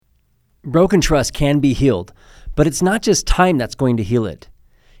Broken trust can be healed, but it's not just time that's going to heal it.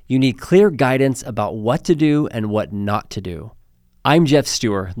 You need clear guidance about what to do and what not to do. I'm Jeff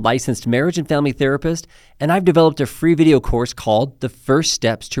Stewart, licensed marriage and family therapist, and I've developed a free video course called The First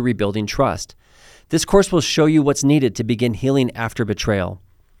Steps to Rebuilding Trust. This course will show you what's needed to begin healing after betrayal.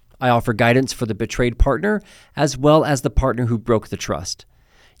 I offer guidance for the betrayed partner as well as the partner who broke the trust.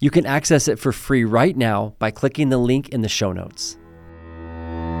 You can access it for free right now by clicking the link in the show notes.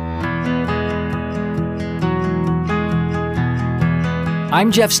 I'm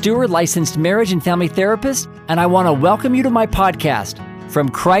Jeff Stewart, licensed marriage and family therapist, and I want to welcome you to my podcast, From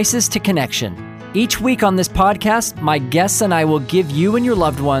Crisis to Connection. Each week on this podcast, my guests and I will give you and your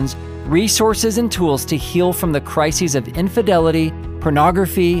loved ones resources and tools to heal from the crises of infidelity,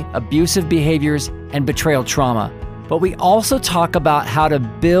 pornography, abusive behaviors, and betrayal trauma. But we also talk about how to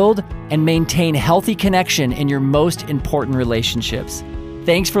build and maintain healthy connection in your most important relationships.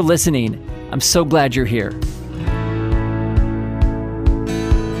 Thanks for listening. I'm so glad you're here.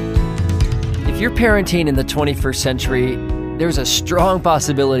 If you're parenting in the 21st century, there's a strong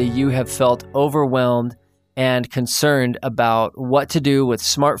possibility you have felt overwhelmed and concerned about what to do with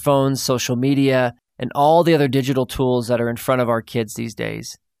smartphones, social media, and all the other digital tools that are in front of our kids these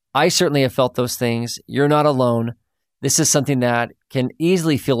days. I certainly have felt those things. You're not alone. This is something that can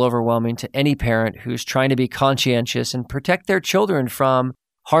easily feel overwhelming to any parent who's trying to be conscientious and protect their children from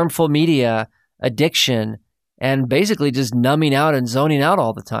harmful media, addiction, and basically just numbing out and zoning out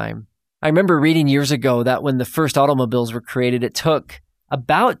all the time. I remember reading years ago that when the first automobiles were created, it took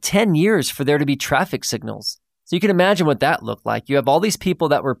about 10 years for there to be traffic signals. So you can imagine what that looked like. You have all these people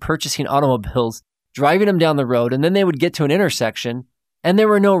that were purchasing automobiles, driving them down the road, and then they would get to an intersection, and there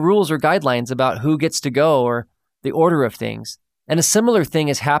were no rules or guidelines about who gets to go or the order of things. And a similar thing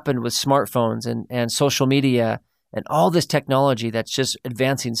has happened with smartphones and social media and all this technology that's just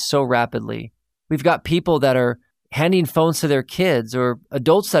advancing so rapidly. We've got people that are handing phones to their kids, or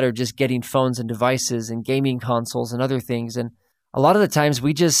adults that are just getting phones and devices and gaming consoles and other things. And a lot of the times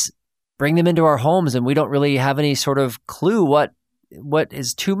we just bring them into our homes and we don't really have any sort of clue what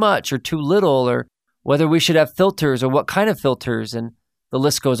is too much or too little, or whether we should have filters or what kind of filters, and the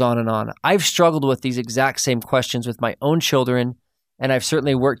list goes on and on. I've struggled with these exact same questions with my own children, and I've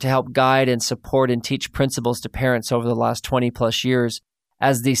certainly worked to help guide and support and teach principles to parents over the last 20 plus years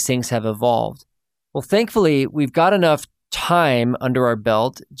as these things have evolved. Well, thankfully, we've got enough time under our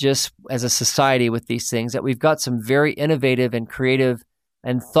belt just as a society with these things that we've got some very innovative and creative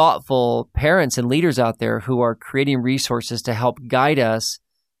and thoughtful parents and leaders out there who are creating resources to help guide us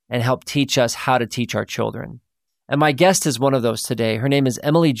and help teach us how to teach our children. And my guest is one of those today. Her name is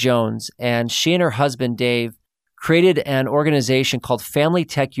Emily Jones, and she and her husband, Dave, created an organization called Family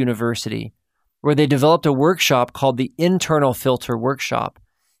Tech University, where they developed a workshop called the Internal Filter Workshop.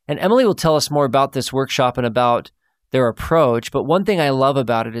 And Emily will tell us more about this workshop and about their approach. But one thing I love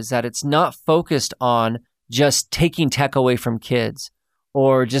about it is that it's not focused on just taking tech away from kids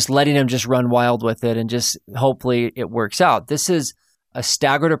or just letting them just run wild with it and just hopefully it works out. This is a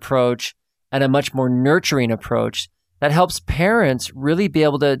staggered approach and a much more nurturing approach that helps parents really be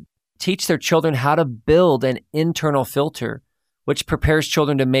able to teach their children how to build an internal filter, which prepares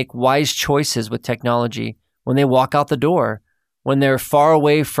children to make wise choices with technology when they walk out the door, when they're far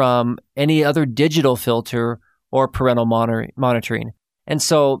away from any other digital filter or parental monitoring. And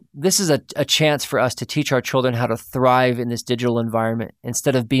so this is a chance for us to teach our children how to thrive in this digital environment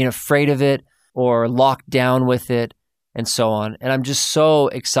instead of being afraid of it or locked down with it and so on. And I'm just so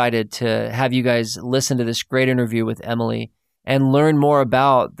excited to have you guys listen to this great interview with Emily and learn more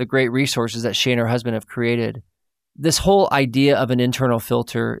about the great resources that she and her husband have created. This whole idea of an internal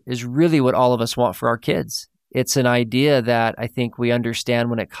filter is really what all of us want for our kids. It's an idea that I think we understand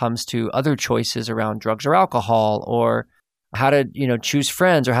when it comes to other choices around drugs or alcohol, or how to, choose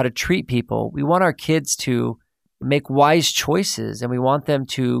friends or how to treat people. We want our kids to make wise choices, and we want them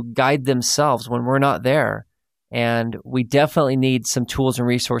to guide themselves when we're not there. And we definitely need some tools and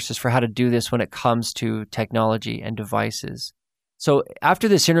resources for how to do this when it comes to technology and devices. So after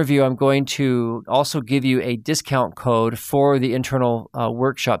this interview, I'm going to also give you a discount code for the internal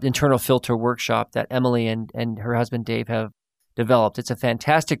filter workshop that Emily and her husband Dave have developed. It's a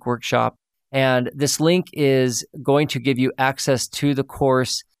fantastic workshop, and this link is going to give you access to the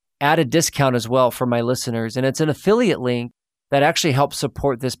course at a discount as well for my listeners. And it's an affiliate link that actually helps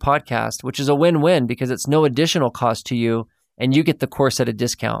support this podcast, which is a win-win because it's no additional cost to you, and you get the course at a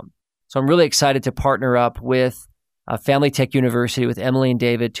discount. So I'm really excited to partner up with Family Tech University with Emily and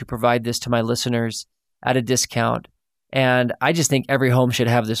David to provide this to my listeners at a discount. And I just think every home should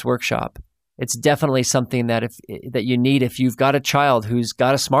have this workshop. It's definitely something that you need if you've got a child who's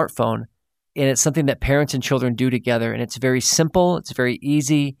got a smartphone And it's something that parents and children do together. And it's very simple, it's very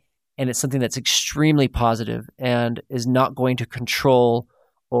easy, and it's something that's extremely positive and is not going to control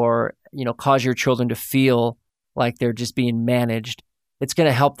or, cause your children to feel like they're just being managed. It's going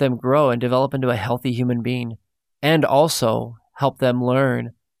to help them grow and develop into a healthy human being, and also help them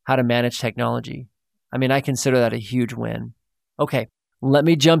learn how to manage technology. I mean, I consider that a huge win. Okay, let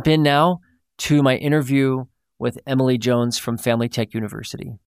me jump in now to my interview with Emily Jones from Family Tech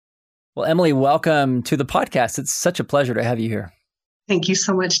University. Well, Emily, welcome to the podcast. It's such a pleasure to have you here. Thank you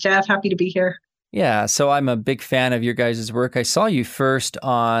so much, Jeff. Happy to be here. Yeah, so I'm a big fan of your guys' work. I saw you first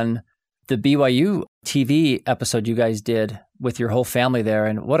on the BYU TV episode you guys did with your whole family there.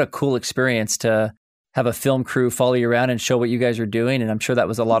 And what a cool experience to have a film crew follow you around and show what you guys are doing. And I'm sure that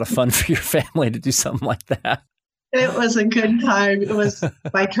was a lot of fun for your family to do something like that. It was a good time. It was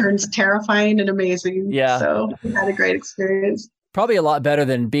by turns terrifying and amazing. Yeah. So we had a great experience. Probably a lot better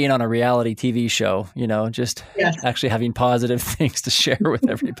than being on a reality TV show, just actually having positive things to share with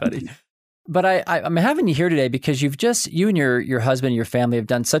everybody. But I'm having you here today because you and your husband, your family have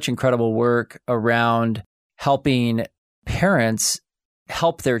done such incredible work around helping parents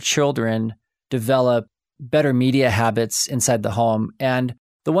help their children develop better media habits inside the home. And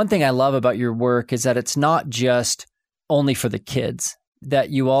the one thing I love about your work is that it's not just only for the kids, that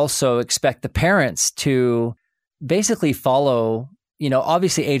you also expect the parents to basically follow,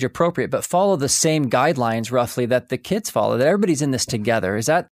 obviously age appropriate, but follow the same guidelines roughly that the kids follow, that everybody's in this together. Is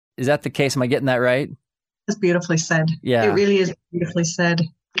that the case? Am I getting that right? That's beautifully said. Yeah. It really is beautifully said.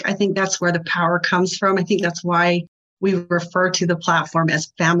 I think that's where the power comes from. I think that's why we refer to the platform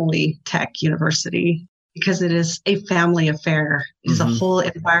as Family Tech University, because it is a family affair. It's a whole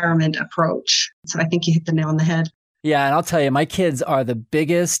environment approach. So I think you hit the nail on the head. Yeah, and I'll tell you, my kids are the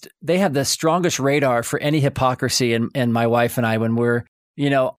biggest. They have the strongest radar for any hypocrisy in my wife and I when we're,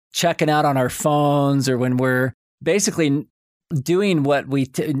 checking out on our phones or when we're basically doing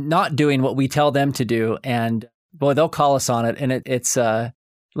not doing what we tell them to do. And boy, they'll call us on it. And it's a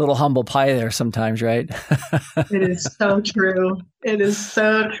little humble pie there sometimes, right? It is so true. It is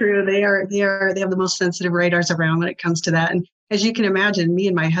so true. They have the most sensitive radars around when it comes to that. And as you can imagine, me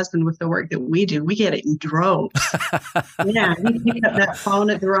and my husband, with the work that we do, we get it in droves. Yeah, you pick up that phone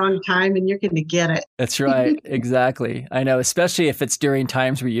at the wrong time and you're going to get it. That's right. Exactly. I know, especially if it's during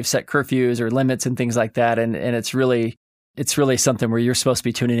times where you've set curfews or limits and things like that. And it's really something where you're supposed to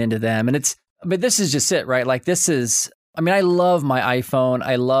be tuning into them. And this is just it, right? Like I love my iPhone.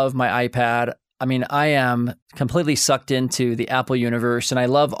 I love my iPad. I am completely sucked into the Apple universe, and I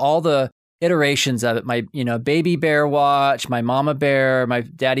love all the iterations of it. My, baby bear watch, my mama bear, my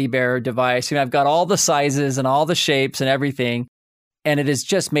daddy bear device. I've got all the sizes and all the shapes and everything. And it has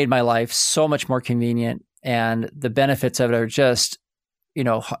just made my life so much more convenient. And the benefits of it are just,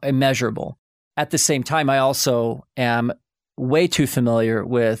 immeasurable. At the same time, I also am way too familiar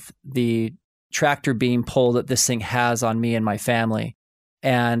with the tractor beam pull that this thing has on me and my family.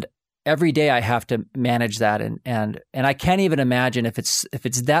 And every day I have to manage that. And I can't even imagine if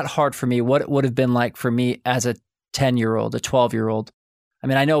it's that hard for me, what it would have been like for me as a 10-year-old, a 12-year-old.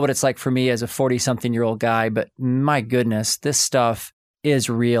 I know what it's like for me as a 40-something-year-old guy, but my goodness, this stuff is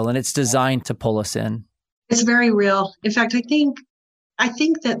real and it's designed to pull us in. It's very real. In fact, I think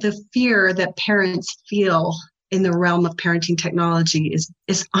that the fear that parents feel in the realm of parenting technology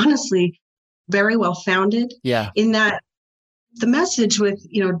is honestly very well founded. Yeah. In that the message with,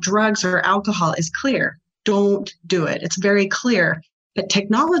 drugs or alcohol is clear. Don't do it. It's very clear. But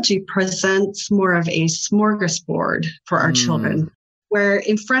technology presents more of a smorgasbord for our children, where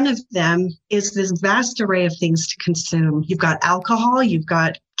in front of them is this vast array of things to consume. You've got alcohol, you've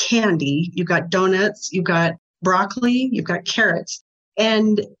got candy, you've got donuts, you've got broccoli, you've got carrots.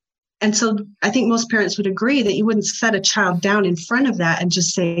 And so I think most parents would agree that you wouldn't set a child down in front of that and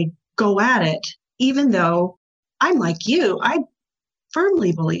just say, go at it, even though I'm like you. I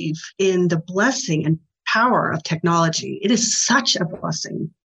firmly believe in the blessing and power of technology. It is such a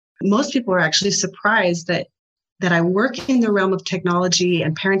blessing. Most people are actually surprised that I work in the realm of technology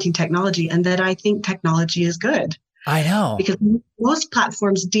and parenting technology, and that I think technology is good. I know. Because most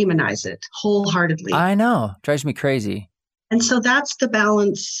platforms demonize it wholeheartedly. I know. Drives me crazy. And so that's the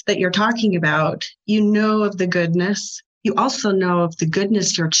balance that you're talking about. You know of the goodness. You also know of the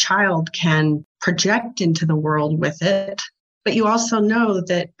goodness your child can project into the world with it. But you also know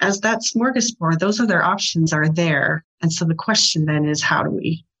that as that smorgasbord, those other options are there. And so the question then is, how do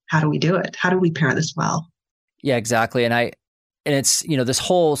we do it? How do we parent this well? Yeah, exactly. And it's, this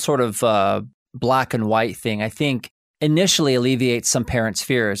whole sort of black and white thing, I think initially alleviates some parents'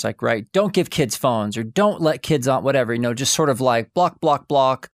 fears, like, right, don't give kids phones or don't let kids on whatever, just sort of like block, block,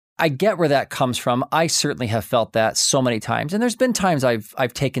 block. I get where that comes from. I certainly have felt that so many times. And there's been times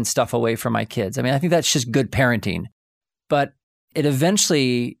I've taken stuff away from my kids. I mean, I think that's just good parenting. But it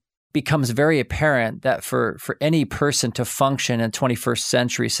eventually becomes very apparent that for any person to function in 21st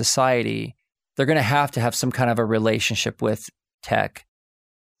century society, they're going to have some kind of a relationship with tech.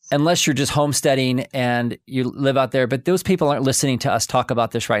 Unless you're just homesteading and you live out there. But those people aren't listening to us talk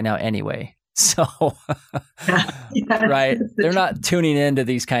about this right now anyway. So, right, they're not tuning into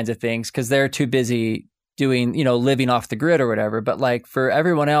these kinds of things because they're too busy doing, living off the grid or whatever. But like for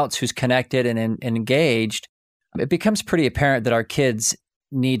everyone else who's connected and engaged, it becomes pretty apparent that our kids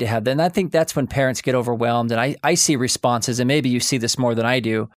need to have that. And I think that's when parents get overwhelmed. And I see responses, and maybe you see this more than I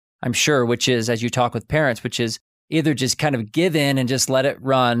do, I'm sure, which is as you talk with parents, which is either just kind of give in and just let it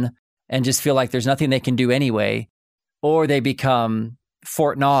run and just feel like there's nothing they can do anyway, or they become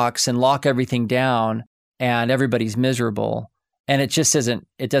Fort Knox and lock everything down and everybody's miserable. And it just isn't,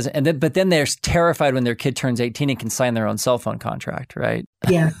 it doesn't. But then they're terrified when their kid turns 18 and can sign their own cell phone contract, right?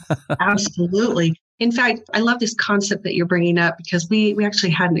 Yeah, absolutely. In fact, I love this concept that you're bringing up because we actually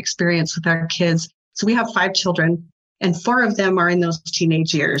had an experience with our kids. So we have 5 children and 4 of them are in those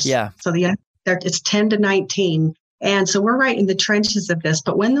teenage years. Yeah. So it's 10 to 19. And so we're right in the trenches of this.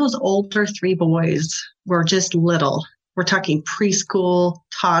 But when those older 3 boys were just little, we're talking preschool,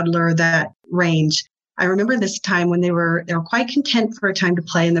 toddler, that range. I remember this time when they were quite content for a time to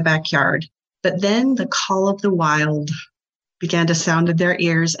play in the backyard. But then the call of the wild began to sound in their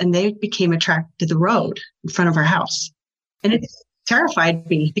ears, and they became attracted to the road in front of our house. And it terrified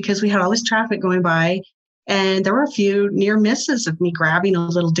me because we had all this traffic going by, and there were a few near misses of me grabbing a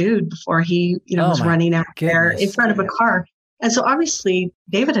little dude before he, was running out there in front of a car. And so obviously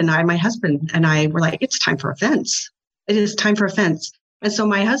David and I, my husband and I, were like, it's time for a fence. It is time for a fence. And so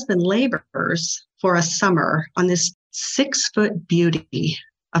my husband labors for a summer on this 6-foot beauty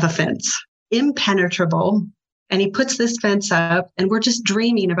of a fence, impenetrable. And he puts this fence up, and we're just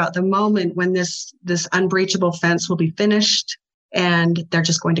dreaming about the moment when this unbreachable fence will be finished, and they're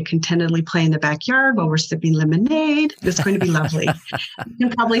just going to contentedly play in the backyard while we're sipping lemonade. It's going to be lovely. You can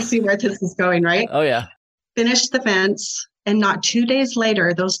probably see where this is going, right? Oh, yeah. Finished the fence. And not 2 days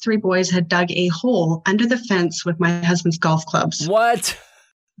later, those 3 boys had dug a hole under the fence with my husband's golf clubs. What?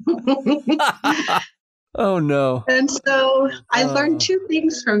 Oh, no. And so I learned 2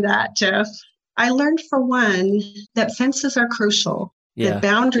 things from that, Jeff. I learned, for one, that fences are crucial. Yeah. The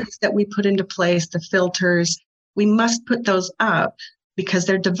boundaries that we put into place, the filters, we must put those up because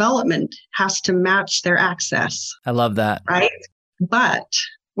their development has to match their access. I love that. Right? But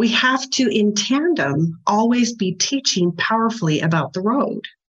we have to, in tandem, always be teaching powerfully about the road,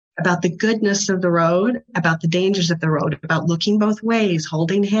 about the goodness of the road, about the dangers of the road, about looking both ways,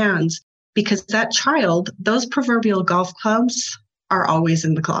 holding hands, because that child, those proverbial golf clubs are always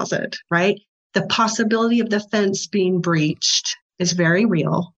in the closet, right? The possibility of the fence being breached is very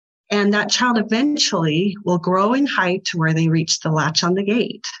real. And that child eventually will grow in height to where they reach the latch on the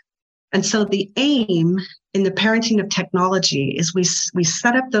gate. And so the aim in the parenting of technology is we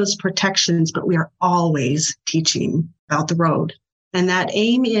set up those protections, but we are always teaching about the road. And that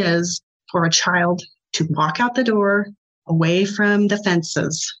aim is for a child to walk out the door, away from the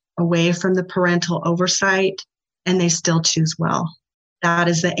fences, away from the parental oversight, and they still choose well. That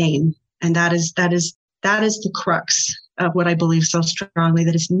is the aim. And that is the crux of what I believe so strongly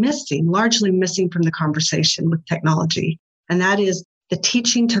that is missing, largely missing from the conversation with technology. And that is the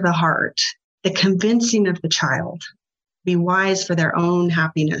teaching to the heart, the convincing of the child, be wise for their own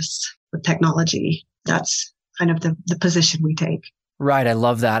happiness with technology. That's kind of the position we take. Right. I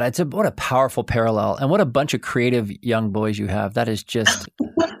love that. What a powerful parallel, and what a bunch of creative young boys you have. That is just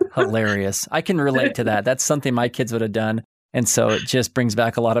hilarious. I can relate to that. That's something my kids would have done. And so it just brings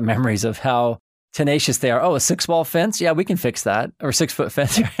back a lot of memories of how tenacious they are. Oh, a 6-wall fence? Yeah, we can fix that. Or 6-foot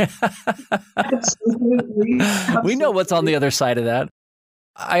fence. Absolutely. We know what's on the other side of that.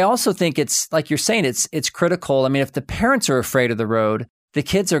 I also think it's, like you're saying, it's critical. I mean, if the parents are afraid of the road, the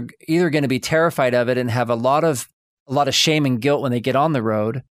kids are either going to be terrified of it and have a lot of shame and guilt when they get on the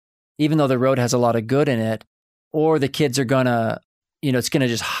road, even though the road has a lot of good in it, or the kids are going to, it's going to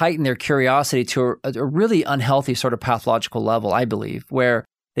just heighten their curiosity to a really unhealthy sort of pathological level, I believe, where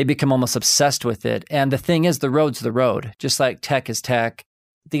they become almost obsessed with it. And the thing is, the road's the road, just like tech is tech.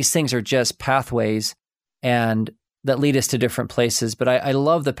 These things are just pathways and that lead us to different places. But I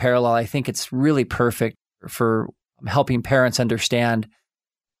love the parallel. I think it's really perfect for helping parents understand.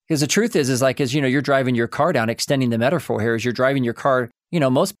 Because the truth is like, as you're driving your car down, extending the metaphor here, as you're driving your car,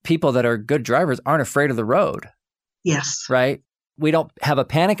 most people that are good drivers aren't afraid of the road. Yes. Right? We don't have a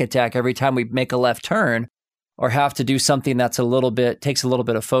panic attack every time we make a left turn. or have to do something that's takes a little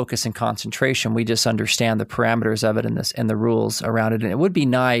bit of focus and concentration. We just understand the parameters of it and the rules around it. And it would be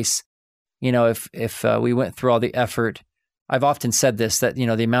nice, if we went through all the effort. I've often said this, that, the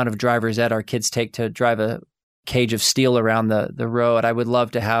amount of driver's ed our kids take to drive a cage of steel around the road. I would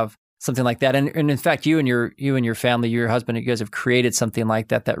love to have something like that. And in fact, you and your family, your husband, you guys have created something like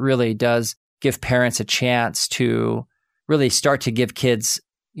that really does give parents a chance to really start to give kids,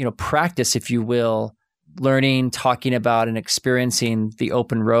 practice, if you will, learning, talking about, and experiencing the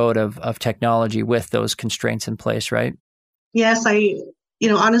open road of technology with those constraints in place, right? Yes,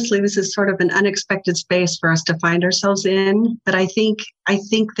 honestly, this is sort of an unexpected space for us to find ourselves in. But I think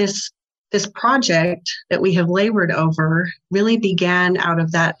this project that we have labored over really began out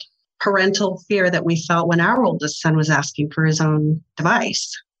of that parental fear that we felt when our oldest son was asking for his own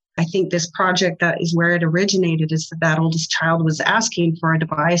device. I think this project, that is where it originated, is that oldest child was asking for a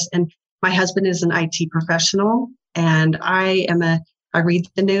device. And my husband is an IT professional, and I read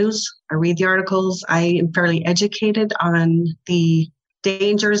the news, I read the articles, I am fairly educated on the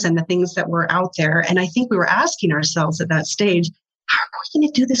dangers and the things that were out there. And I think we were asking ourselves at that stage, how are we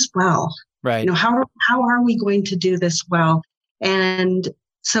going to do this well? Right. How are we going to do this well? And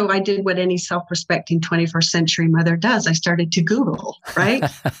so I did what any self-respecting 21st century mother does. I started to Google, right?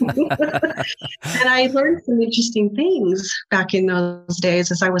 And I learned some interesting things back in those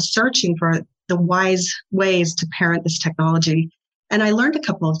days as I was searching for the wise ways to parent this technology. And I learned a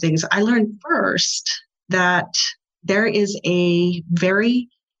couple of things. I learned first that there is a very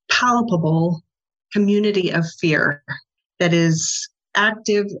palpable community of fear that is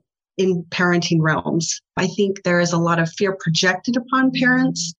active in parenting realms. I think there is a lot of fear projected upon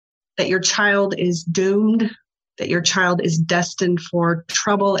parents that your child is doomed, that your child is destined for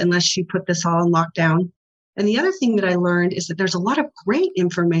trouble unless you put this all in lockdown. And the other thing that I learned is that there's a lot of great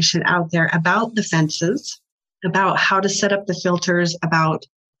information out there about the fences, about how to set up the filters, about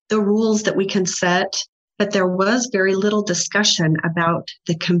the rules that we can set. But there was very little discussion about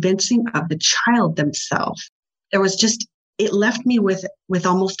the convincing of the child themselves. It left me with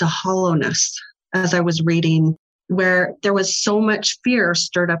almost a hollowness as I was reading, where there was so much fear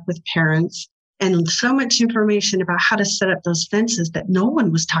stirred up with parents and so much information about how to set up those fences that no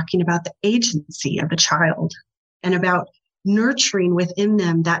one was talking about the agency of the child and about nurturing within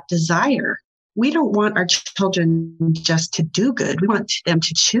them that desire. We don't want our children just to do good. We want them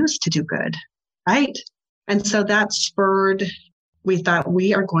to choose to do good, right? And so that spurred, we thought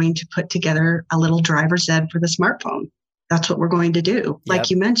we are going to put together a little driver's ed for the smartphone. That's what we're going to do, like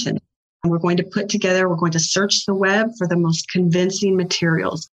you mentioned. And we're going to search the web for the most convincing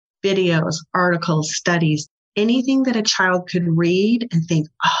materials, videos, articles, studies, anything that a child could read and think,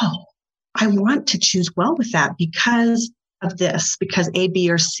 oh, I want to choose well with that because of this, because A,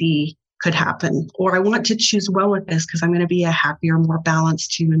 B, or C could happen. Or I want to choose well with this because I'm going to be a happier, more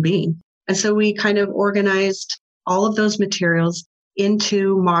balanced human being. And so we kind of organized all of those materials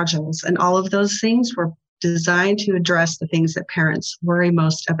into modules, and all of those things were designed to address the things that parents worry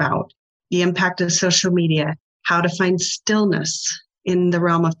most about: the impact of social media, how to find stillness in the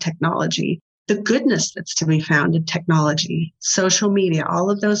realm of technology, the goodness that's to be found in technology, social media,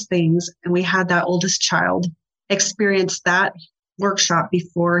 all of those things. And we had that oldest child experience that workshop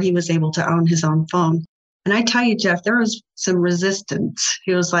before he was able to own his own phone. And I tell you, Jeff, there was some resistance.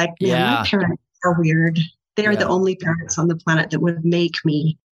 He was like, man, my parents are weird. They are the only parents on the planet that would make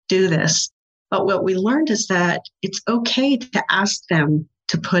me do this. But what we learned is that it's okay to ask them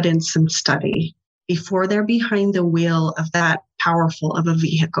to put in some study before they're behind the wheel of that powerful of a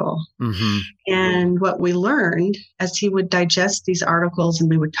vehicle. Mm-hmm. And what we learned as he would digest these articles and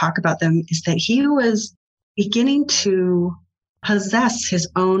we would talk about them is that he was beginning to possess his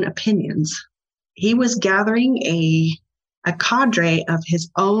own opinions. He was gathering a cadre of his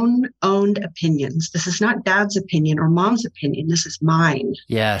own owned opinions. This is not dad's opinion or mom's opinion. This is mine.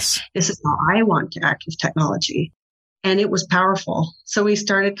 Yes. This is how I want to act with technology. And it was powerful. So we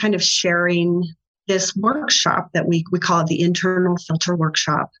started kind of sharing this workshop that we call it the Internal Filter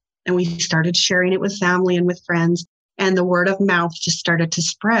Workshop. And we started sharing it with family and with friends. And the word of mouth just started to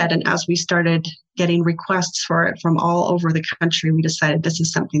spread. And as we started getting requests for it from all over the country, we decided this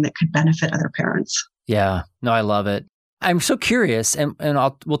is something that could benefit other parents. Yeah. No, I love it. I'm so curious, and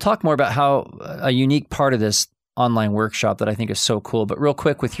we'll talk more about how a unique part of this online workshop that I think is so cool. But real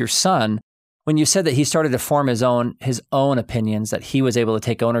quick, with your son, when you said that he started to form his own opinions that he was able to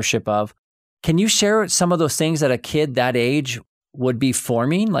take ownership of, can you share some of those things that a kid that age would be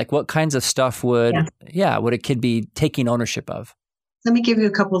forming? Like what kinds of stuff would a kid be taking ownership of? Let me give you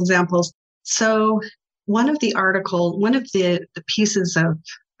a couple examples. So one of the pieces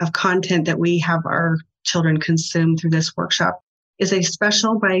of content that we have our children consume through this workshop is a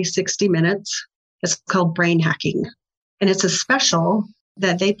special by 60 Minutes. It's called Brain Hacking. And it's a special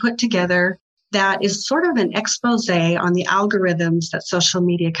that they put together that is sort of an expose on the algorithms that social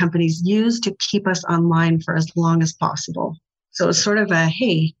media companies use to keep us online for as long as possible. So it's sort of a,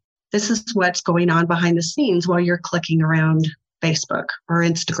 hey, this is what's going on behind the scenes while you're clicking around Facebook or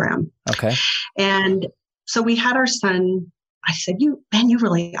Instagram. Okay. And so we had our son, I said, Ben, you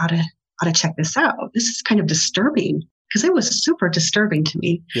really ought to check this out. This is kind of disturbing, because it was super disturbing to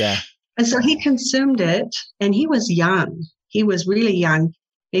me. Yeah. And so he consumed it, and he was young. He was really young,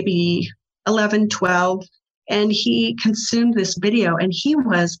 maybe 11, 12. And he consumed this video, and he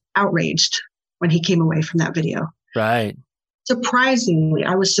was outraged when he came away from that video. Right. Surprisingly,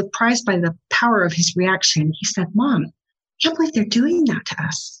 I was surprised by the power of his reaction. He said, Mom, I can't believe they're doing that to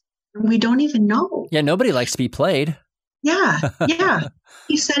us. We don't even know. Yeah, nobody likes to be played. Yeah.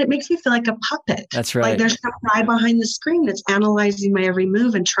 He said, it makes me feel like a puppet. That's right. Like there's some guy behind the screen that's analyzing my every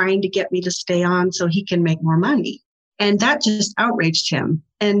move and trying to get me to stay on so he can make more money. And that just outraged him.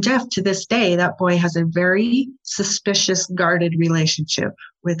 And Jeff, to this day, that boy has a very suspicious, guarded relationship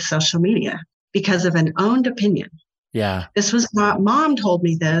with social media because of an owned opinion. Yeah. This was not, Mom told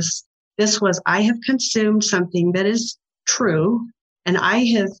me this. This was, I have consumed something that is true, and I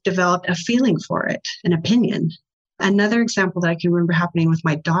have developed a feeling for it, an opinion. Another example that I can remember happening with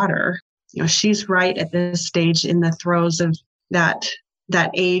my daughter, she's right at this stage in the throes of that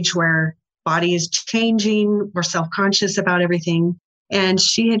age where body is changing, we're self-conscious about everything. And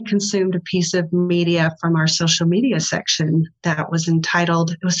she had consumed a piece of media from our social media section that was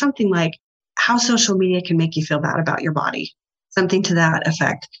entitled, it was something like, How Social Media Can Make You Feel Bad About Your Body, something to that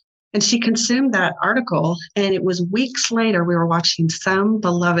effect. And she consumed that article, and it was weeks later we were watching some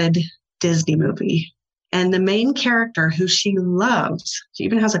beloved Disney movie. And the main character, who she loves, she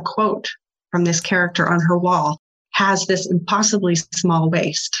even has a quote from this character on her wall, has this impossibly small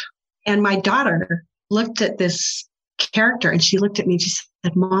waist. And my daughter looked at this character, and she looked at me and she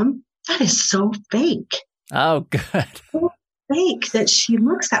said, Mom, that is so fake. Oh, good. So fake that she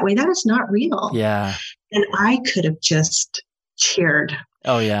looks that way. That is not real. Yeah. And I could have just cheered.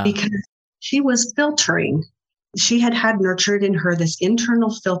 Oh, yeah. Because she was filtering. She had nurtured in her this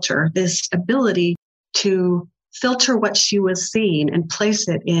internal filter, this ability to filter what she was seeing and place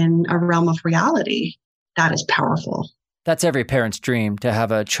it in a realm of reality. That is powerful. That's every parent's dream, to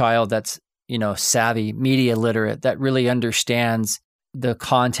have a child that's, savvy, media literate, that really understands the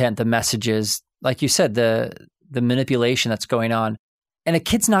content, the messages, like you said, the manipulation that's going on. And a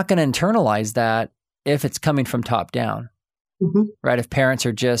kid's not going to internalize that if it's coming from top down, right? If parents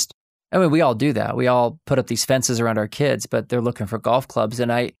are just, we all do that. We all put up these fences around our kids, but they're looking for golf clubs.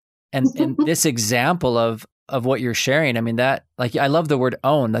 And this example of what you're sharing, I love the word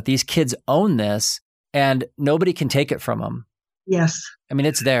own, that these kids own this and nobody can take it from them. Yes.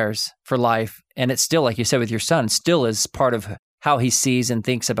 It's theirs for life. And it's still, like you said with your son, still is part of how he sees and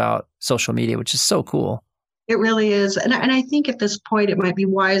thinks about social media, which is so cool. It really is. And I think at this point, it might be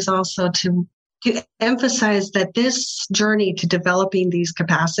wise also to emphasize that this journey to developing these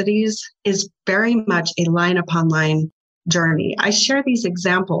capacities is very much a line upon line journey. I share these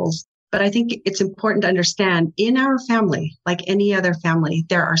examples, but I think it's important to understand in our family, like any other family,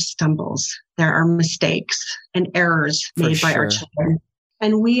 there are stumbles, there are mistakes and errors made by our children.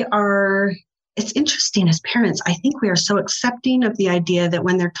 And it's interesting as parents, I think we are so accepting of the idea that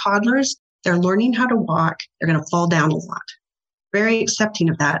when they're toddlers, they're learning how to walk, they're going to fall down a lot. Very accepting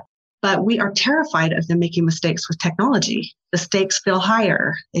of that. But we are terrified of them making mistakes with technology. The stakes feel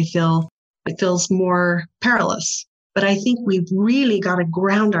higher. It feels more perilous. But I think we've really got to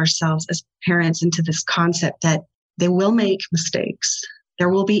ground ourselves as parents into this concept that they will make mistakes. There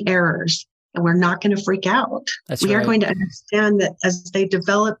will be errors, and we're not going to freak out. We are going to understand that as they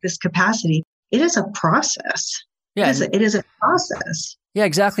develop this capacity, it is a process. Yeah, it is a process. Yeah,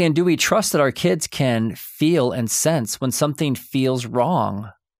 exactly. And do we trust that our kids can feel and sense when something feels wrong?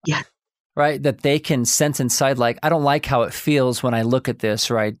 Yeah. Right? That they can sense inside, like, I don't like how it feels when I look at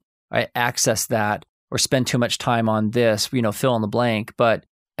this, or I access that, or spend too much time on this, fill in the blank. But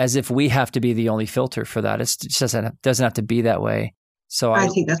as if we have to be the only filter for that. It just doesn't have to be that way. So I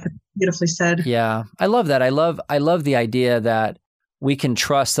think that's beautifully said. Yeah. I love that. I love the idea that we can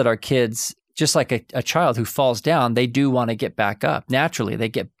trust that our kids, just like a child who falls down, they do want to get back up. Naturally, they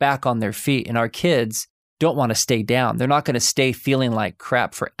get back on their feet. And our kids don't want to stay down. They're not going to stay feeling like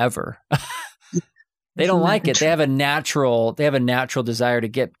crap forever. They don't like it. They have a natural desire to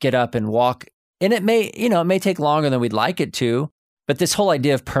get up and walk. And it may take longer than we'd like it to, but this whole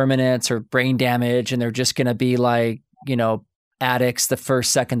idea of permanence or brain damage, and they're just going to be like, addicts the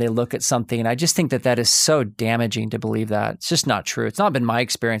first second they look at something. And I just think that that is so damaging to believe that. It's just not true. It's not been my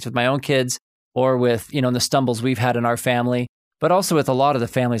experience with my own kids or with, the stumbles we've had in our family, but also with a lot of the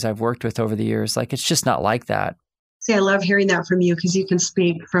families I've worked with over the years. Like, it's just not like that. See, I love hearing that from you because you can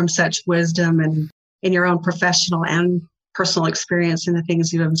speak from such wisdom and in your own professional and personal experience and the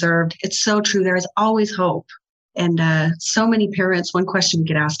things you've observed. It's so true. There is always hope. And so many parents, one question we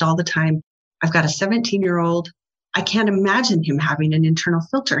get asked all the time, I've got a 17-year-old. I can't imagine him having an internal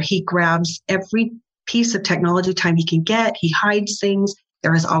filter. He grabs every piece of technology time he can get. He hides things.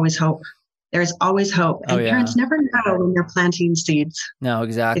 There is always hope. There is always hope. And parents never know when they're planting seeds. No,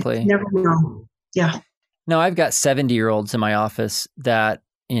 exactly. They never know. Yeah. No, I've got 70-year-olds in my office that,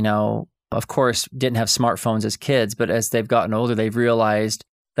 of course, didn't have smartphones as kids, but as they've gotten older, they've realized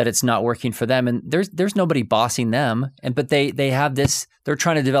that it's not working for them. And there's nobody bossing them. But they have this, they're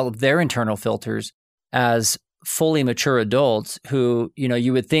trying to develop their internal filters as fully mature adults who,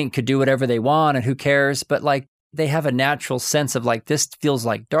 you would think could do whatever they want and who cares. But like, they have a natural sense of like, this feels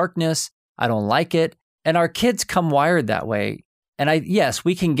like darkness. I don't like it. And our kids come wired that way. And yes,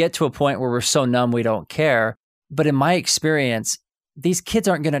 we can get to a point where we're so numb we don't care. But in my experience, these kids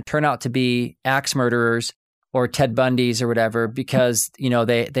aren't going to turn out to be axe murderers or Ted Bundys or whatever because,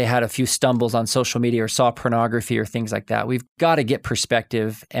 they had a few stumbles on social media or saw pornography or things like that. We've got to get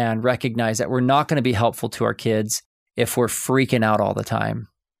perspective and recognize that we're not going to be helpful to our kids if we're freaking out all the time.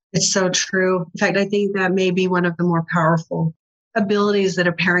 It's so true. In fact, I think that may be one of the more powerful abilities that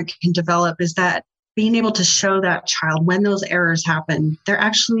a parent can develop is that being able to show that child when those errors happen, they're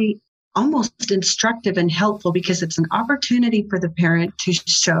actually almost instructive and helpful because it's an opportunity for the parent to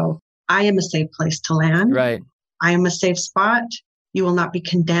show, I am a safe place to land. Right. I am a safe spot. You will not be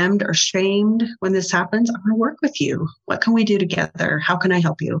condemned or shamed when this happens. I'm going to work with you. What can we do together? How can I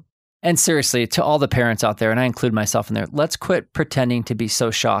help you? And seriously, to all the parents out there, and I include myself in there, let's quit pretending to be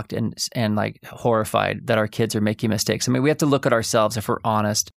so shocked and like horrified that our kids are making mistakes. I mean, we have to look at ourselves if we're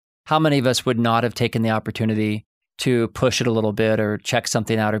honest. How many of us would not have taken the opportunity to push it a little bit or check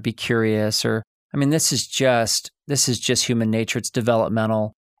something out or be curious? This is just human nature. It's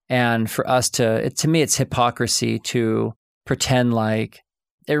developmental. And for us to me, it's hypocrisy to pretend like,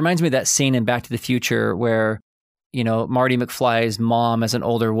 it reminds me of that scene in Back to the Future where, Marty McFly's mom as an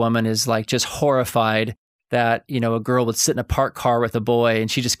older woman is like just horrified that, a girl would sit in a parked car with a boy and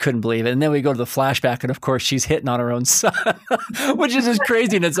she just couldn't believe it. And then we go to the flashback and of course she's hitting on her own son, which is just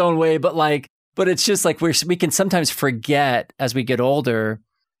crazy in its own way. But it's just like we can sometimes forget as we get older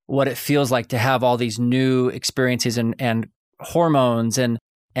what it feels like to have all these new experiences and hormones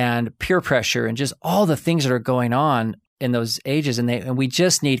and peer pressure and just all the things that are going on in those ages. And we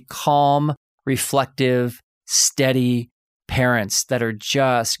just need calm, reflective, steady parents that are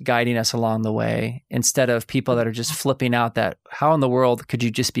just guiding us along the way instead of people that are just flipping out that how in the world could you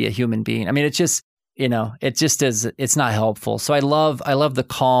just be a human being? I mean, it's just, it's not helpful. So I love the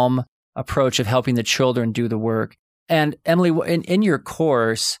calm approach of helping the children do the work. And Emily, in your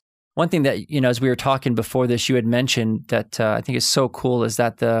course, one thing that, as we were talking before this, you had mentioned that I think is so cool is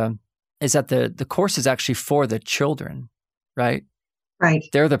that the course is actually for the children, right? Right.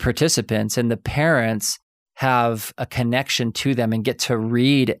 They're the participants and the parents have a connection to them and get to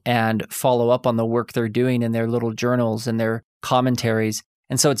read and follow up on the work they're doing in their little journals and their commentaries.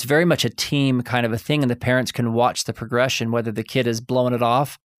 And so it's very much a team kind of a thing, and the parents can watch the progression, whether the kid is blowing it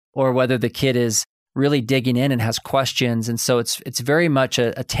off or whether the kid is really digging in and has questions. And so it's very much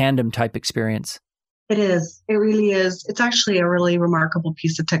a tandem type experience. It is. It really is. It's actually a really remarkable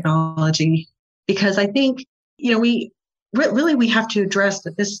piece of technology because I think, we have to address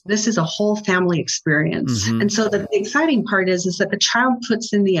that this is a whole family experience. Mm-hmm. And so the exciting part is that the child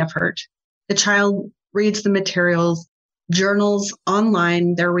puts in the effort. The child reads the materials, journals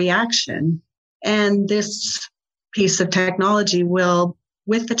online, their reaction. And this piece of technology will,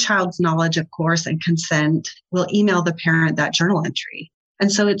 with the child's knowledge, of course, and consent, will email the parent that journal entry. And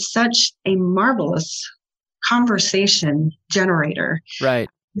so it's such a marvelous conversation generator. Right.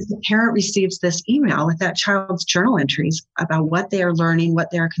 The parent receives this email with that child's journal entries about what they are learning,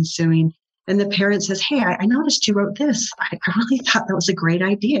 what they're consuming. And the parent says, hey, I noticed you wrote this. I really thought that was a great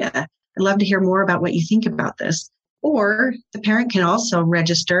idea. I'd love to hear more about what you think about this. Or the parent can also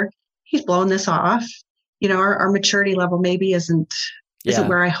register, he's blown this off. Our maturity level maybe isn't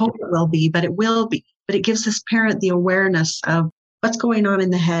where I hope it will be, but it will be. But it gives this parent the awareness of what's going on in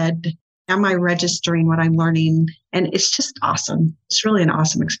the head. Am I registering what I'm learning? And it's just awesome. It's really an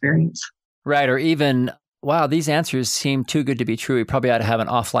awesome experience. Right. Or even, wow, these answers seem too good to be true. We probably ought to have an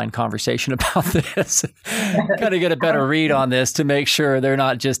offline conversation about this. Got to get a better read on this to make sure they're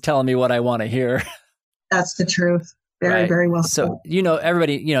not just telling me what I want to hear. That's the truth. Very, right. very well So, said.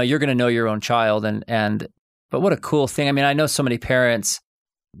 everybody, you're going to know your own child but what a cool thing. I mean, I know so many parents,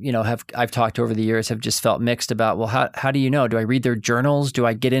 I've talked to over the years have just felt mixed about, well, how do you know? Do I read their journals? Do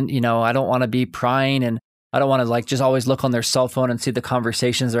I get in, I don't want to be prying, and I don't want to just always look on their cell phone and see the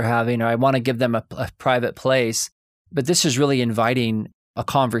conversations they're having, or I want to give them a private place. But this is really inviting a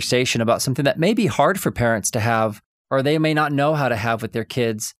conversation about something that may be hard for parents to have, or they may not know how to have with their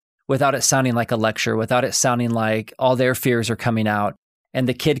kids without it sounding like a lecture, without it sounding like all their fears are coming out. And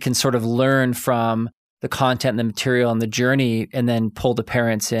the kid can sort of learn from the content and the material and the journey, and then pull the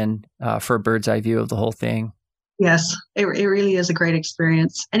parents in for a bird's eye view of the whole thing. Yes, it really is a great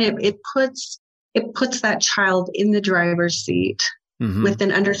experience. And it puts that child in the driver's seat with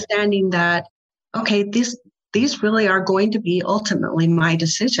an understanding that, okay, these really are going to be ultimately my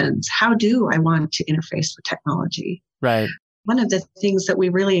decisions. How do I want to interface with technology? Right. One of the things that we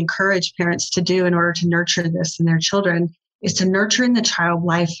really encourage parents to do in order to nurture this in their children is to nurture in the child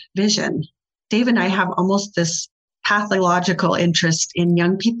life vision. Dave and I have almost this pathological interest in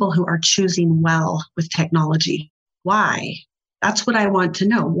young people who are choosing well with technology. Why? That's what I want to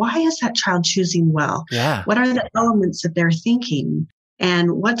know. Why is that child choosing well? Yeah. What are the elements that they're thinking?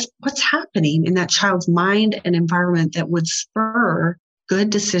 And what's happening in that child's mind and environment that would spur good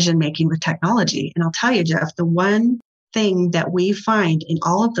decision making with technology? And I'll tell you, Jeff, the one thing that we find in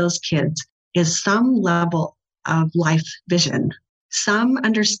all of those kids is some level of life vision, some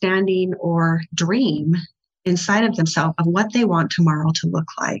understanding or dream inside of themselves of what they want tomorrow to look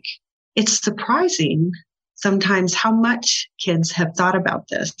like. It's surprising sometimes how much kids have thought about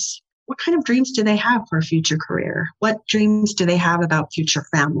this. What kind of dreams do they have for a future career? What dreams do they have about future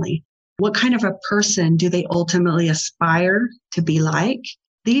family? What kind of a person do they ultimately aspire to be like?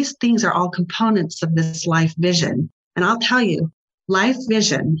 These things are all components of this life vision. And I'll tell you, life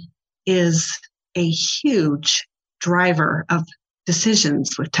vision is a huge driver of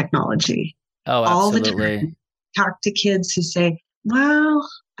decisions with technology. Oh, absolutely. All the time. Talk to kids who say, well,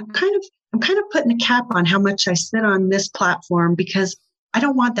 I'm kind of putting a cap on how much I sit on this platform because I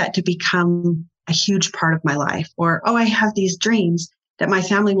don't want that to become a huge part of my life. Or, I have these dreams that my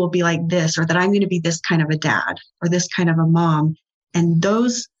family will be like this, or that I'm going to be this kind of a dad or this kind of a mom. And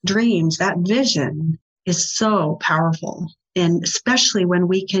those dreams, that vision is so powerful. And especially when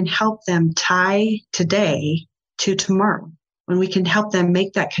we can help them tie today to tomorrow, when we can help them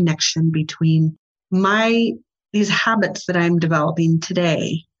make that connection between these habits that I'm developing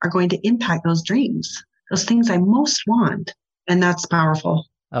today are going to impact those dreams, those things I most want. And that's powerful.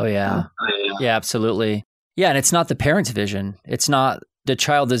 Oh, yeah. Yeah, absolutely. Yeah. And it's not the parent's vision. It's not, the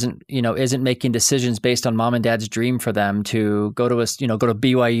child isn't making decisions based on mom and dad's dream for them to go to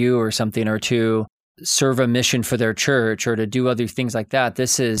BYU or something, or to serve a mission for their church, or to do other things like that.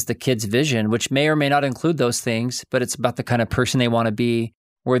 This is the kid's vision, which may or may not include those things, but it's about the kind of person they want to be,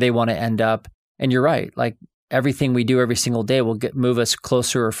 where they want to end up. And you're right. Like everything we do every single day will move us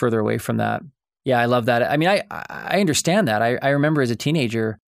closer or further away from that. Yeah, I love that. I mean, I understand that. I remember as a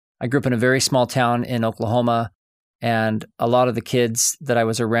teenager, I grew up in a very small town in Oklahoma, and a lot of the kids that I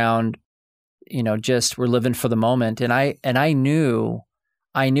was around, just were living for the moment. And I knew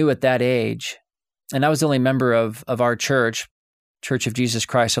at that age, and I was the only member of our church, Church of Jesus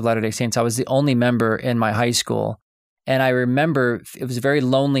Christ of Latter-day Saints. I was the only member in my high school. And I remember it was very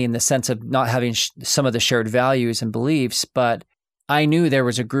lonely in the sense of not having some of the shared values and beliefs, but I knew there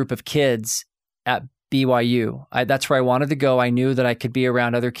was a group of kids at BYU. That's where I wanted to go. I knew that I could be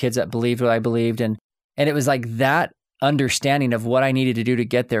around other kids that believed what I believed. And it was like that understanding of what I needed to do to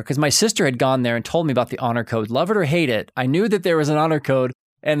get there. Because my sister had gone there and told me about the honor code. Love it or hate it, I knew that there was an honor code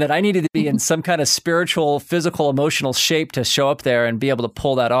and that I needed to be in some kind of spiritual, physical, emotional shape to show up there and be able to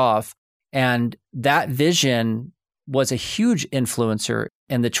pull that off. And that vision was a huge influencer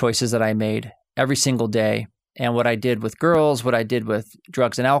in the choices that I made every single day. And what I did with girls, what I did with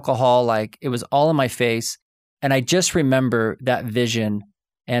drugs and alcohol, like it was all in my face. And I just remember that vision.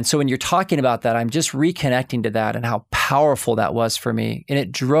 And so when you're talking about that, I'm just reconnecting to that and how powerful that was for me. And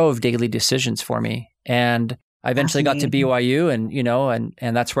it drove daily decisions for me. And I eventually got to BYU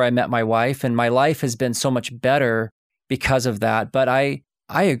and that's where I met my wife. And my life has been so much better because of that. But I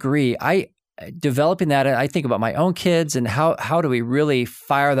agree. Developing that, I think about my own kids and how do we really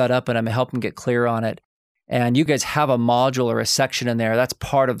fire that up and help them get clear on it. And you guys have a module or a section in there. That's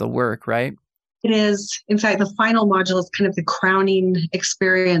part of the work, right? It is. In fact, the final module is kind of the crowning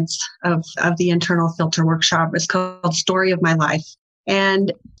experience of the internal filter workshop. It's called Story of My Life.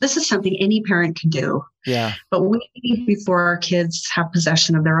 And this is something any parent can do. Yeah. But before our kids have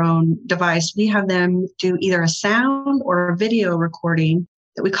possession of their own device, we have them do either a sound or a video recording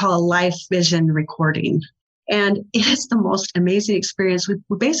that we call a life vision recording. And it is the most amazing experience. We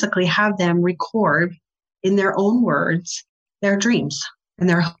basically have them record in their own words their dreams and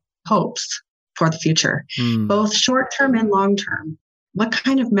their hopes for the future, both short term and long term. What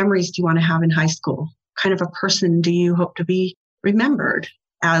kind of memories do you want to have in high school? What kind of a person do you hope to be remembered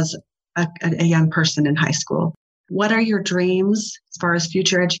as a young person in high school? What are your dreams as far as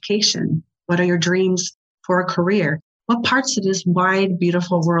future education? What are your dreams for a career? What parts of this wide,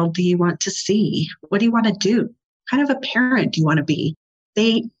 beautiful world do you want to see? What do you want to do? What kind of a parent do you want to be?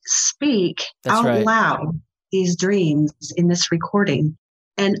 They speak out loud these dreams in this recording.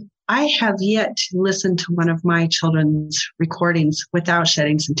 And I have yet to listen to one of my children's recordings without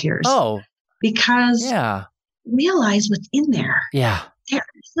shedding some tears. Oh, because realize what's in there. Yeah. They're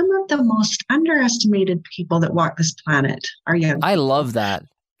some of the most underestimated people that walk this planet are young people. I love that.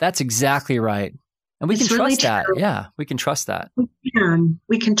 That's exactly right. And we can trust that. Yeah, we can trust that.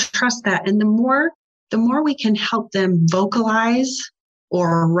 We can trust that. And the more we can help them vocalize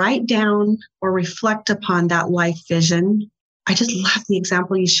or write down or reflect upon that life vision. I just love the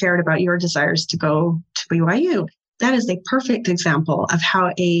example you shared about your desires to go to BYU. That is a perfect example of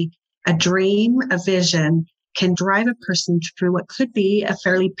how a dream, a vision can drive a person through what could be a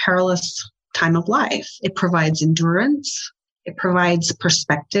fairly perilous time of life. It provides endurance. It provides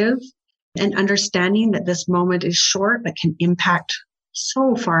perspective and understanding that this moment is short, but can impact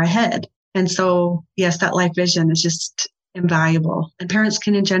so far ahead. And so, yes, that life vision is just invaluable. And parents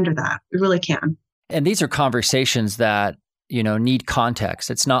can engender that. We really can. And these are conversations that, need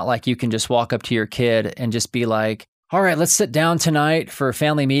context. It's not like you can just walk up to your kid and just be like, all right, let's sit down tonight for a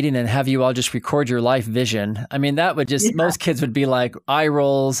family meeting and have you all just record your life vision. I mean, that would just, most kids would be like eye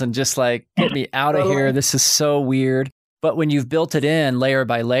rolls and just like, get me out of here. This is so weird. But when you've built it in layer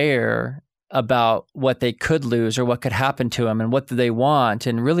by layer about what they could lose or what could happen to them and what do they want,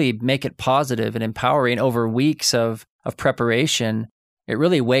 and really make it positive and empowering over weeks of preparation, it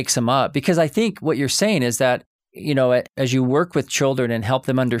really wakes them up. Because I think what you're saying is that, as you work with children and help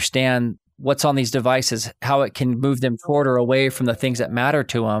them understand what's on these devices, how it can move them toward or away from the things that matter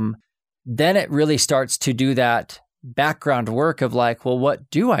to them, then it really starts to do that background work of like, well, what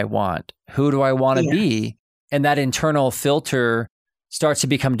do I want? Who do I want to be? And that internal filter starts to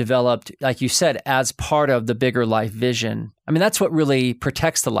become developed, like you said, as part of the bigger life vision. I mean, that's what really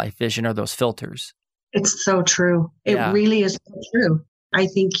protects the life vision, are those filters. It's so true. It really is so true. I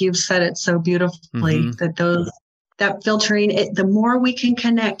think you've said it so beautifully that that filtering, the more we can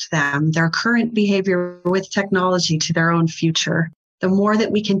connect them, their current behavior with technology to their own future, the more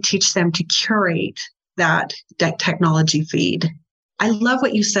that we can teach them to curate that technology feed. I love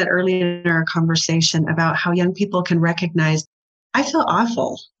what you said earlier in our conversation about how young people can recognize, I feel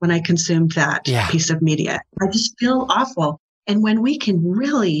awful when I consumed that piece of media. I just feel awful. And when we can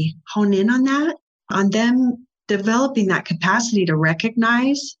really hone in on that, on them developing that capacity to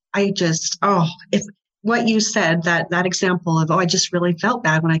recognize, if what you said, that example of, I just really felt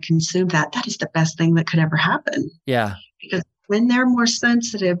bad when I consumed that is the best thing that could ever happen. Yeah. Because when they're more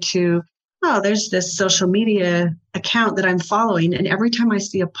sensitive to, there's this social media account that I'm following, and every time I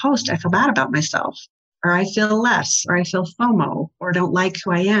see a post, I feel bad about myself, or I feel less, or I feel FOMO, or don't like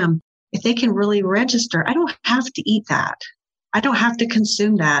who I am. If they can really register, I don't have to eat that. I don't have to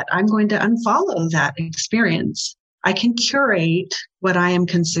consume that. I'm going to unfollow that experience. I can curate what I am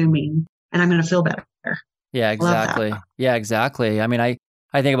consuming, and I'm going to feel better. Yeah, exactly. Yeah, exactly. I mean, I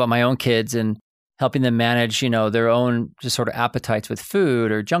think about my own kids and helping them manage, their own just sort of appetites with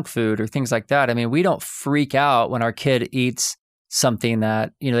food or junk food or things like that. I mean, we don't freak out when our kid eats something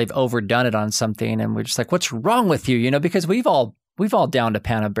that, they've overdone it on something, and we're just like, what's wrong with you? Because we've all downed a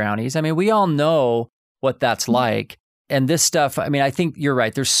pan of brownies. I mean, we all know what that's like. And this stuff, I mean, I think you're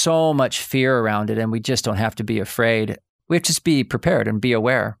right. There's so much fear around it, and we just don't have to be afraid. We have to just be prepared and be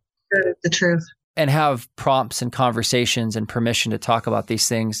aware. The truth. And have prompts and conversations and permission to talk about these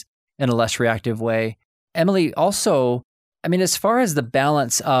things in a less reactive way. Emily, also, I mean, as far as the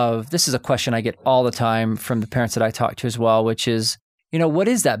balance of, this is a question I get all the time from the parents that I talk to as well, which is, what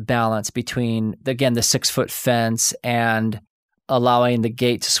is that balance between, again, the 6-foot fence and allowing the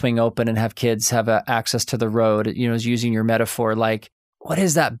gate to swing open and have kids have access to the road, is using your metaphor, like, what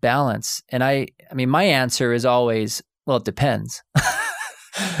is that balance? And I mean, my answer is always, well, it depends.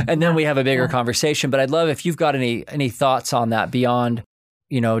 And then we have a bigger conversation. But I'd love if you've got any thoughts on that beyond,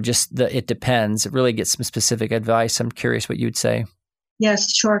 just it depends. It really gets some specific advice. I'm curious what you'd say.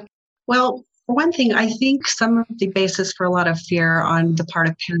 Yes, sure. Well, for one thing, I think some of the basis for a lot of fear on the part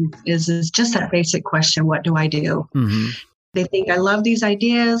of parents is just that basic question, what do I do? Mm-hmm. They think, I love these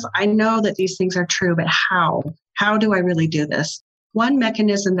ideas. I know that these things are true, but how? How do I really do this? One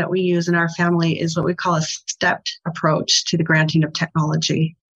mechanism that we use in our family is what we call a stepped approach to the granting of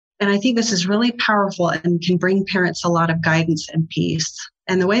technology. And I think this is really powerful and can bring parents a lot of guidance and peace.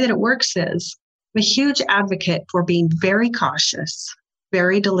 And the way that it works is I'm a huge advocate for being very cautious,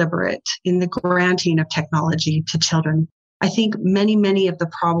 very deliberate in the granting of technology to children. I think many of the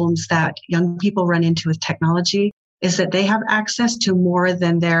problems that young people run into with technology is that they have access to more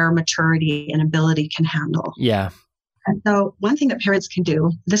than their maturity and ability can handle. Yeah. And so one thing that parents can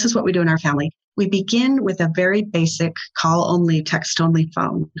do, this is what we do in our family. We begin with a very basic call-only, text-only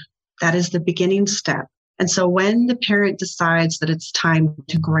phone. That is the beginning step. And so when the parent decides that it's time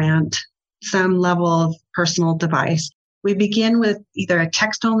to grant some level of personal device, we begin with either a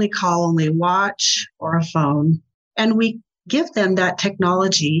text-only, call-only watch or a phone. And we give them that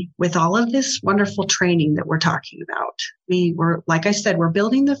technology with all of this wonderful training that we're talking about. Like I said, we're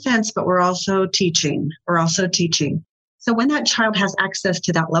building the fence, but we're also teaching. So when that child has access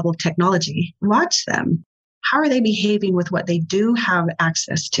to that level of technology, watch them. How are they behaving with what they do have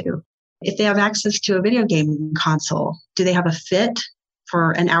access to? If they have access to a video game console, do they have a fit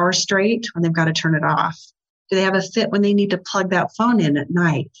for an hour straight when they've got to turn it off? Do they have a fit when they need to plug that phone in at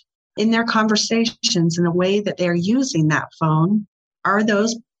night? In their conversations and the way that they're using that phone, are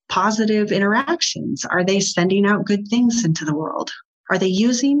those positive interactions? Are they sending out good things into the world? Are they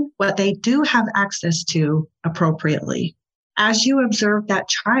using what they do have access to appropriately? As you observe that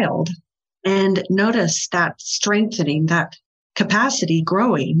child and notice that strengthening, that capacity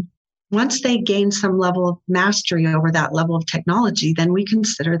growing, once they gain some level of mastery over that level of technology, then we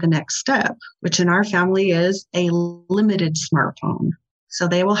consider the next step, which in our family is a limited smartphone. So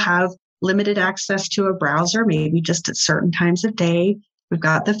they will have limited access to a browser, maybe just at certain times of day. We've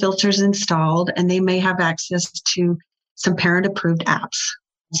got the filters installed, and they may have access to some parent-approved apps.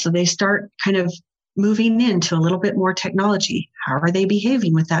 So they start kind of moving into a little bit more technology. How are they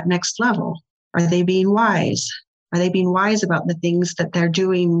behaving with that next level? Are they being wise? Are they being wise about the things that they're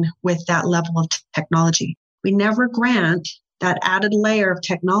doing with that level of technology? We never grant that added layer of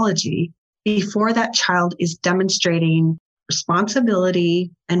technology before that child is demonstrating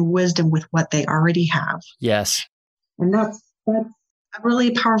responsibility and wisdom with what they already have. Yes. And that's a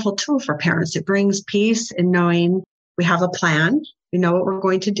really powerful tool for parents. It brings peace in knowing we have a plan. We know what we're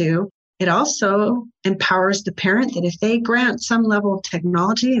going to do. It also empowers the parent that if they grant some level of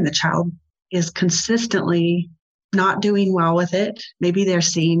technology and the child is consistently not doing well with it, maybe they're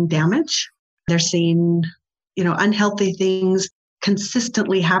seeing damage, they're seeing, unhealthy things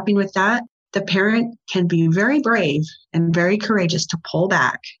consistently happening with that, the parent can be very brave and very courageous to pull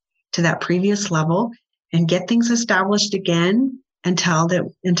back to that previous level and get things established again until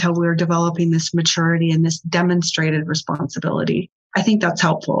we're developing this maturity and this demonstrated responsibility. I think that's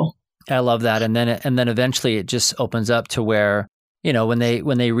helpful. I love that. And then eventually it just opens up to where, when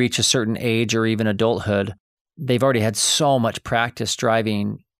they reach a certain age or even adulthood, they've already had so much practice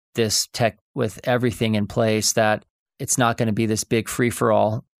driving this tech with everything in place that it's not going to be this big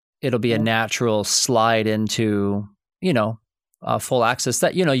free-for-all. It'll be a natural slide into, full access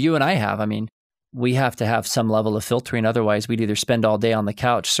that, you and I have. I mean, we have to have some level of filtering. Otherwise, we'd either spend all day on the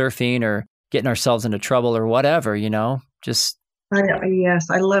couch surfing or getting ourselves into trouble or whatever, just. Yes,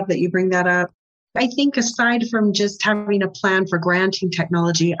 I love that you bring that up. I think aside from just having a plan for granting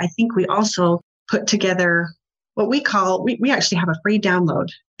technology, I think we also put together what we call, we actually have a free download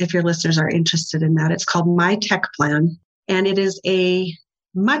if your listeners are interested in that. It's called My Tech Plan, and it is a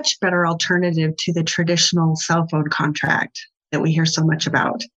much better alternative to the traditional cell phone contract that we hear so much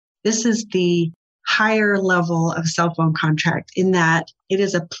about. This is the higher level of cell phone contract in that it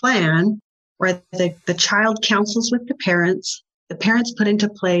is a plan where the child counsels with the parents put into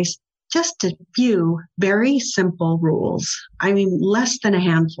place just a few very simple rules. I mean, less than a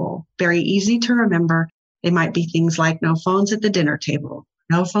handful, very easy to remember. They might be things like no phones at the dinner table,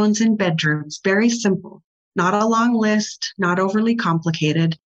 no phones in bedrooms, very simple, not a long list, not overly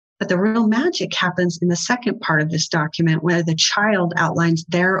complicated. But the real magic happens in the second part of this document where the child outlines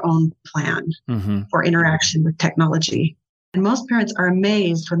their own plan for interaction with technology. And most parents are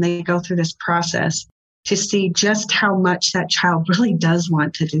amazed when they go through this process to see just how much that child really does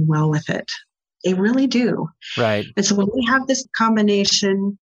want to do well with it. They really do. Right. And so when we have this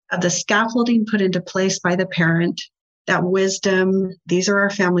combination of the scaffolding put into place by the parent, that wisdom, these are our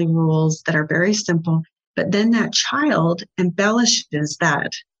family rules that are very simple, but then that child embellishes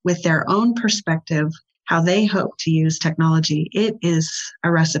that with their own perspective, how they hope to use technology. It is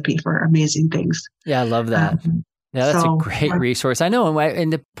a recipe for amazing things. Yeah, I love that. Yeah, that's a great resource. I know,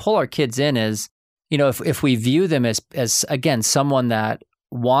 and to pull our kids in is, if we view them as again, someone that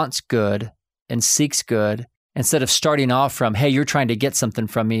wants good and seeks good instead of starting off from, hey, you're trying to get something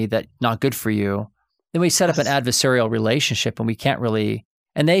from me that's not good for you, then we set up an adversarial relationship and we can't really,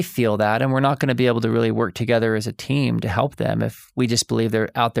 and they feel that, and we're not going to be able to really work together as a team to help them if we just believe they're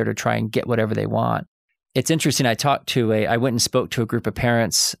out there to try and get whatever they want. It's interesting. I went and spoke to a group of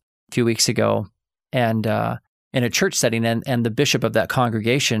parents a few weeks ago and in a church setting, and the bishop of that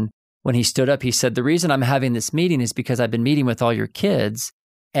congregation, when he stood up, he said, the reason I'm having this meeting is because I've been meeting with all your kids,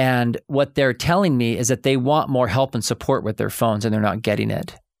 and what they're telling me is that they want more help and support with their phones and they're not getting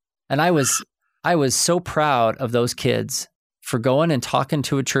it. And I was so proud of those kids for going and talking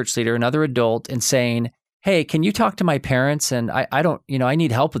to a church leader, another adult, and saying, hey, can you talk to my parents? And I don't, I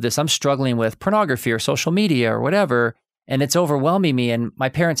need help with this. I'm struggling with pornography or social media or whatever, and it's overwhelming me, and my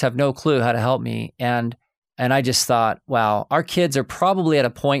parents have no clue how to help me. And I just thought, wow, our kids are probably at a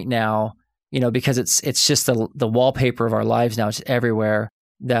point now, because it's just the wallpaper of our lives now, it's everywhere,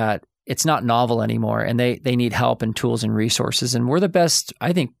 that it's not novel anymore, and they need help and tools and resources. And we're the best.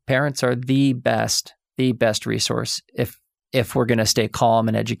 I think parents are the best resource if we're going to stay calm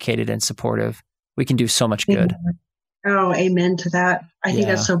and educated and supportive. We can do so much good. Oh, amen to that. I think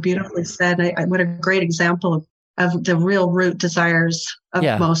that's so beautifully said. What a great example of the real root desires of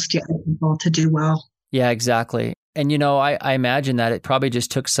most young people to do well. Yeah, exactly. And, I imagine that it probably just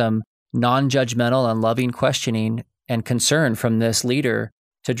took some non-judgmental and loving questioning and concern from this leader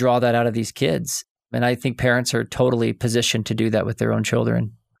to draw that out of these kids. And I think parents are totally positioned to do that with their own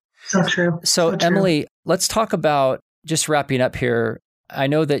children. So true. So Emily, let's talk about, just wrapping up here, I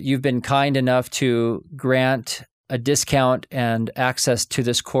know that you've been kind enough to grant a discount and access to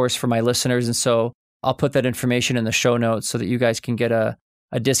this course for my listeners. And so I'll put that information in the show notes so that you guys can get a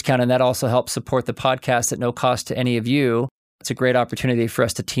discount. And that also helps support the podcast at no cost to any of you. It's a great opportunity for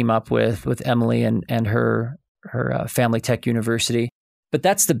us to team up with Emily and her Family Tech University. But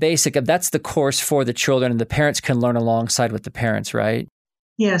that's the course for the children, and the parents can learn alongside with the parents, right?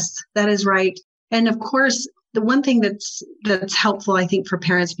 Yes, that is right. And of course, the one thing that's helpful, I think, for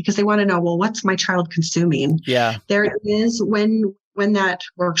parents, because they want to know, well, what's my child consuming? Yeah. There is, when that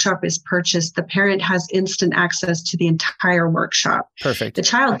workshop is purchased, the parent has instant access to the entire workshop. Perfect. The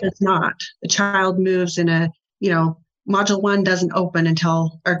child does not. The child moves in module 1 doesn't open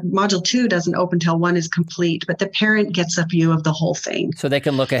or module 2 doesn't open until 1 is complete, but the parent gets a view of the whole thing. So they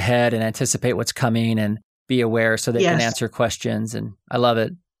can look ahead and anticipate what's coming and be aware so they can answer questions. And I love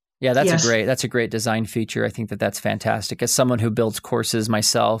it. Yeah, that's a great design feature. I think that's fantastic. As someone who builds courses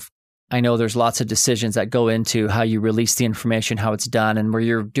myself, I know there's lots of decisions that go into how you release the information, how it's done, and where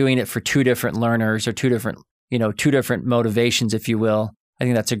you're doing it for two different learners or two different motivations, if you will. I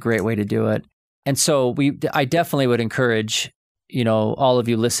think that's a great way to do it. And so I definitely would encourage, all of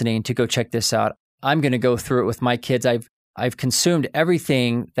you listening to go check this out. I'm going to go through it with my kids. I've consumed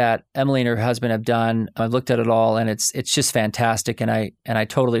everything that Emily and her husband have done. I've looked at it all, and it's just fantastic, and I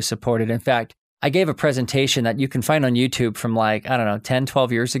totally support it. In fact, I gave a presentation that you can find on YouTube from 10,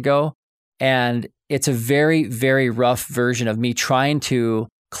 12 years ago, and it's a very, very rough version of me trying to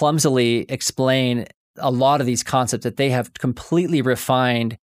clumsily explain a lot of these concepts that they have completely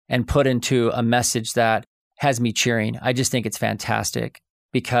refined and put into a message that has me cheering. I just think it's fantastic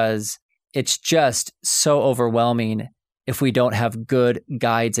because it's just so overwhelming. If we don't have good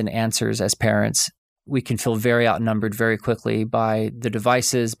guides and answers as parents, we can feel very outnumbered very quickly by the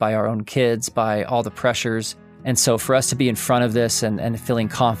devices, by our own kids, by all the pressures. And so for us to be in front of this and feeling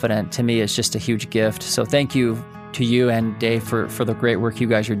confident, to me, is just a huge gift. So thank you to you and Dave for the great work you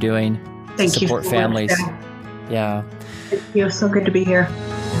guys are doing to support families. Yeah. Thank you. So good to be here.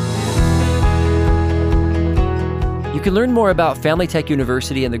 You can learn more about Family Tech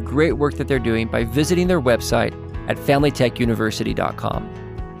University and the great work that they're doing by visiting their website at familytechuniversity.com.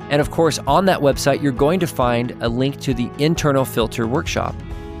 And of course, on that website, you're going to find a link to the internal filter workshop.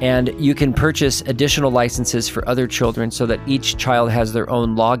 And you can purchase additional licenses for other children so that each child has their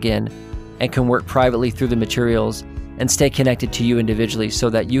own login and can work privately through the materials and stay connected to you individually so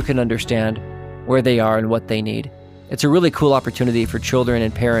that you can understand where they are and what they need. It's a really cool opportunity for children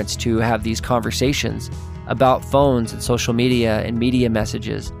and parents to have these conversations about phones and social media and media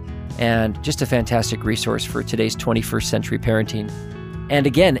messages, and just a fantastic resource for today's 21st century parenting. And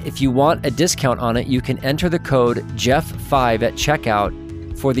again, if you want a discount on it, you can enter the code JEFF5 at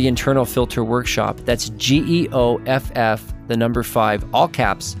checkout for the internal filter workshop. That's GEOFF, the number 5, all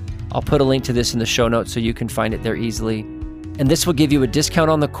caps. I'll put a link to this in the show notes so you can find it there easily. And this will give you a discount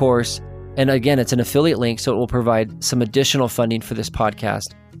on the course. And again, it's an affiliate link, so it will provide some additional funding for this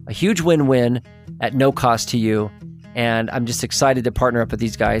podcast. A huge win-win at no cost to you. And I'm just excited to partner up with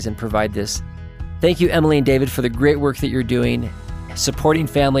these guys and provide this. Thank you, Emily and David, for the great work that you're doing. supporting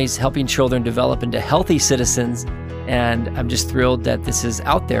families, helping children develop into healthy citizens. And I'm just thrilled that this is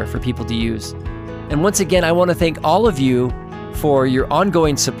out there for people to use. And once again, I want to thank all of you for your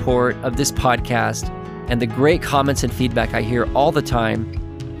ongoing support of this podcast and the great comments and feedback I hear all the time.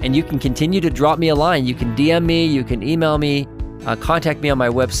 And you can continue to drop me a line. You can DM me, you can email me, contact me on my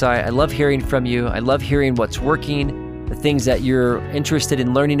website. I love hearing from you. I love hearing what's working, the things that you're interested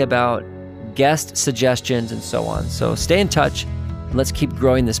in learning about, guest suggestions, and so on. So stay in touch and let's keep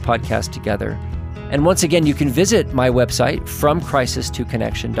growing this podcast together. And once again, you can visit my website,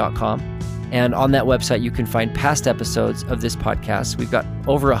 fromcrisistoconnection.com. And on that website, you can find past episodes of this podcast. We've got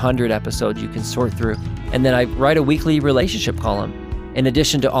over 100 episodes you can sort through. And then I write a weekly relationship column in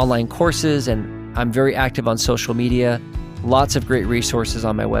addition to online courses, and I'm very active on social media. Lots of great resources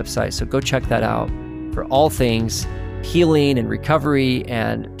on my website. So go check that out for all things healing and recovery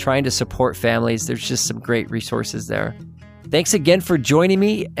and trying to support families. There's just some great resources there. Thanks again for joining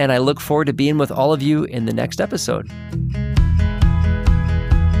me, and I look forward to being with all of you in the next episode.